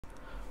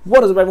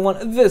What is up,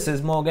 everyone? This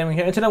is Mo Gaming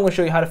here, and today I'm going to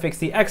show you how to fix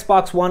the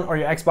Xbox One or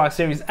your Xbox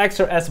Series X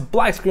or S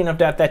black screen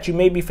update that you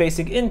may be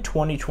facing in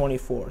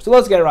 2024. So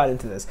let's get right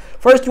into this.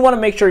 First, you want to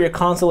make sure your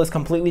console is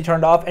completely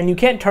turned off, and you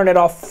can't turn it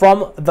off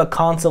from the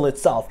console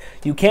itself.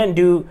 You can't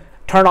do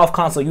turn off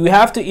console. You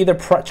have to either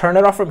turn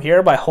it off from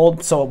here by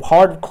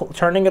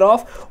turning it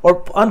off,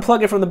 or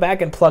unplug it from the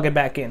back and plug it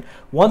back in.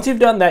 Once you've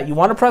done that, you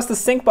want to press the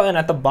sync button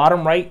at the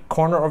bottom right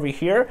corner over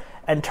here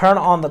and turn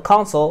on the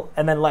console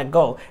and then let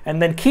go.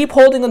 And then keep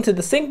holding onto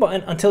the sync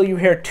button until you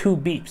hear 2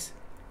 beeps.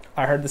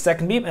 I heard the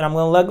second beep and I'm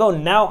going to let go.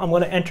 Now I'm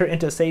going to enter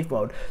into safe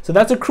mode. So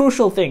that's a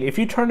crucial thing. If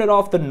you turn it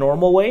off the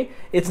normal way,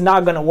 it's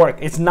not going to work.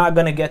 It's not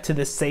going to get to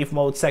this safe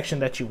mode section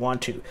that you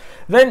want to.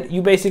 Then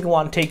you basically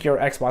want to take your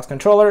Xbox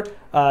controller,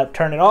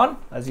 turn it on,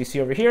 as you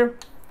see over here.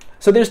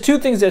 So there's 2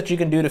 things that you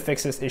can do to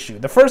fix this issue.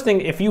 The first thing,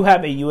 if you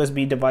have a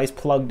USB device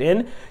plugged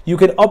in, you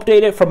can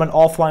update it from an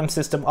offline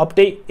system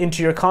update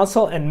into your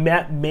console, and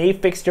that may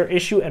fix your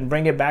issue and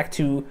bring it back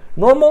to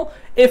normal.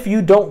 If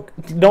you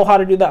don't know how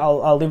to do that,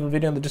 I'll leave a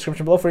video in the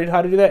description below for you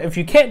how to do that. If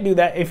you can't do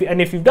that,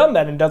 if you've done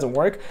that and it doesn't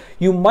work,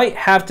 you might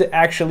have to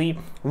actually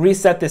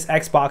reset this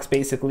Xbox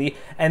basically,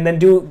 and then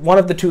do one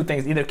of the 2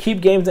 things. Either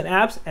keep games and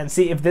apps and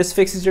see if this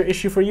fixes your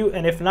issue for you,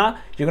 and if not,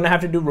 you're going to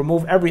have to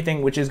remove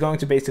everything, which is going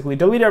to basically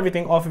delete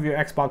everything off of your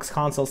Xbox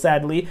console,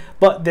 sadly,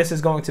 but this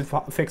is going to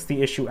fix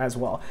the issue as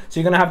well. So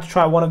you're going to have to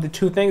try one of the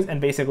 2 things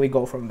and basically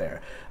go from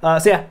there.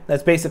 So yeah,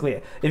 that's basically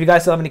it. If you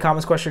guys still have any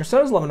comments, questions,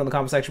 concerns, let me know in the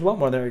comment section below.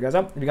 More than you guys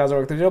up. If you guys are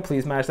working the video,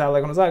 please smash that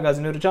like on the side. If you guys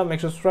are new to the channel, make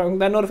sure to subscribe with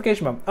that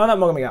notification bell. On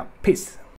that, I'm out. Peace.